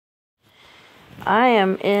I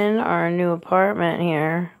am in our new apartment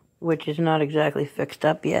here, which is not exactly fixed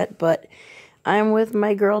up yet, but I'm with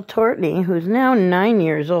my girl Tortney, who's now 9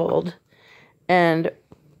 years old, and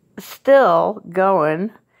still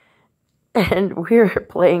going, and we're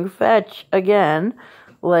playing fetch again,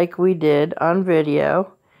 like we did on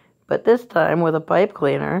video, but this time with a pipe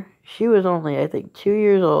cleaner. She was only, I think, 2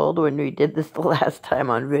 years old when we did this the last time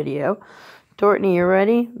on video. Tortney, you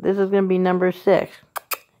ready? This is going to be number 6.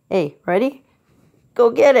 Hey, ready? Go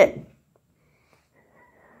get it!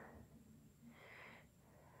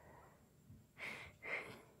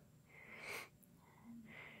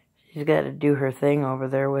 She's got to do her thing over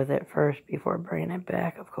there with it first before bringing it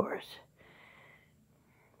back, of course.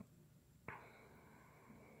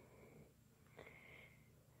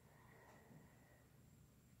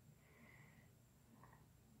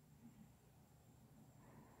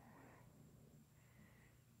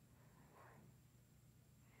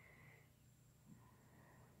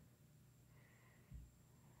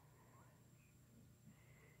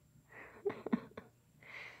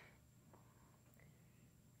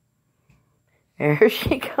 Here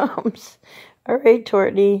she comes. All right,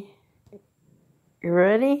 Tortney. You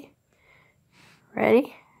ready?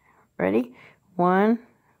 Ready? Ready? 1,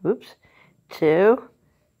 2,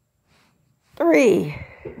 3.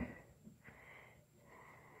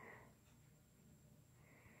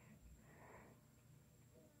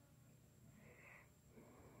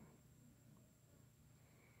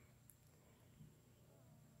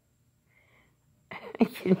 I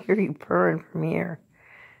can hear you purring from here.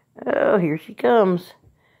 Oh, here she comes.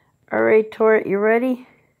 All right, Tort, you ready?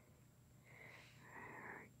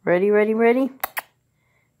 Ready, ready, ready?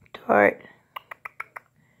 Tort.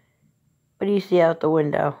 What do you see out the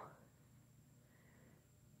window?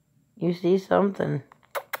 You see something.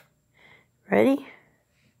 Ready?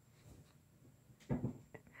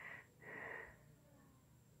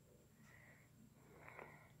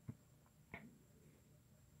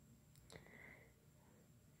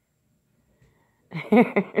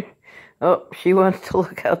 Oh, she wants to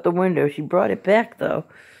look out the window. She brought it back, though.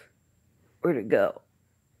 Where'd it go?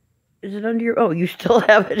 Is it under your... Oh, you still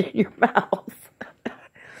have it in your mouth.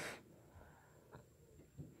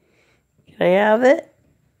 Can I have it?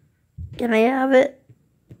 Can I have it?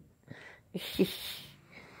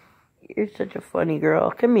 You're such a funny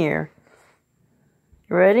girl. Come here.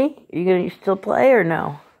 You ready? Are you going to still play or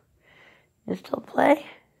no? You still play?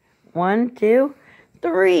 1, 2,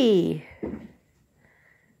 3.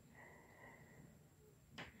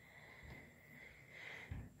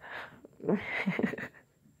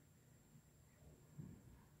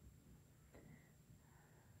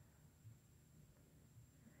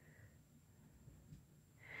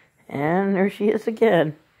 And there she is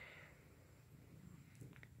again.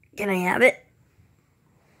 Can I have it?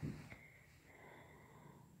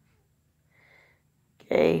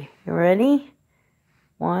 Okay, you ready?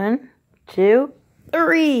 1, 2,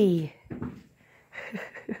 3.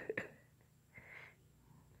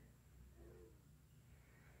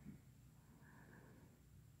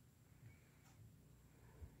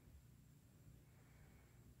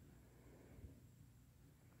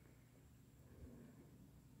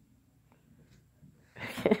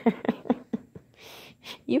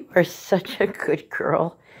 You are such a good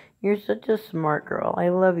girl. You're such a smart girl. I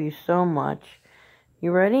love you so much.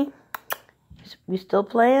 You ready? We still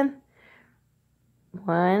playing?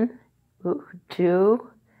 1,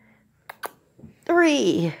 2,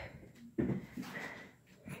 3.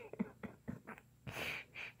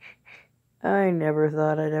 I never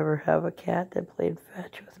thought I'd ever have a cat that played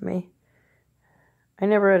fetch with me. I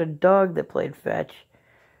never had a dog that played fetch.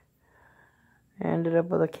 I ended up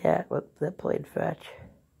with a cat that played fetch.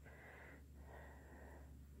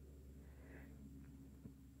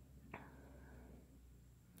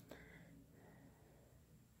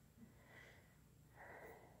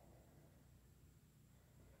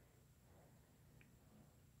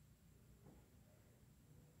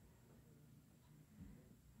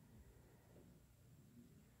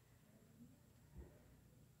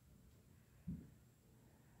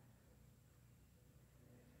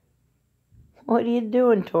 What are you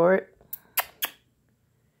doing, Tort?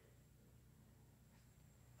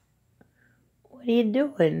 What are you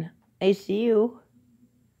doing? I see you.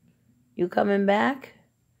 You coming back?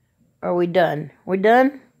 Are we done? We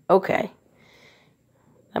done? Okay.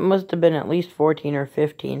 That must have been at least 14 or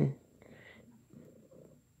 15.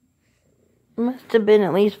 Must have been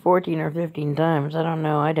at least 14 or 15 times. I don't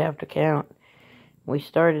know. I'd have to count. We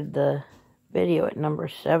started the video at number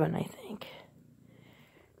 7, I think.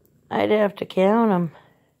 I'd have to count them.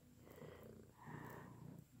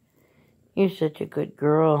 You're such a good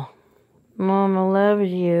girl. Mama loves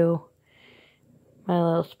you. My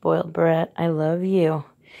little spoiled brat, I love you.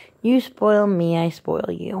 You spoil me, I spoil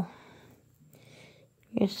you.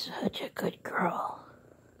 You're such a good girl.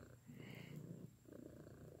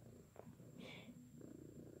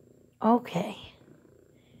 Okay.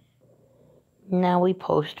 Now we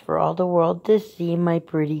post for all the world to see, my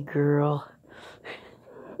pretty girl.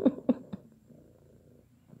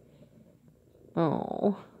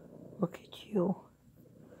 Oh, look at you.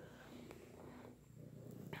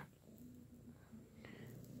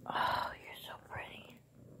 Oh, you're so pretty.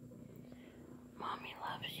 Mommy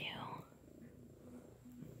loves you.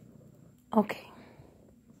 Okay.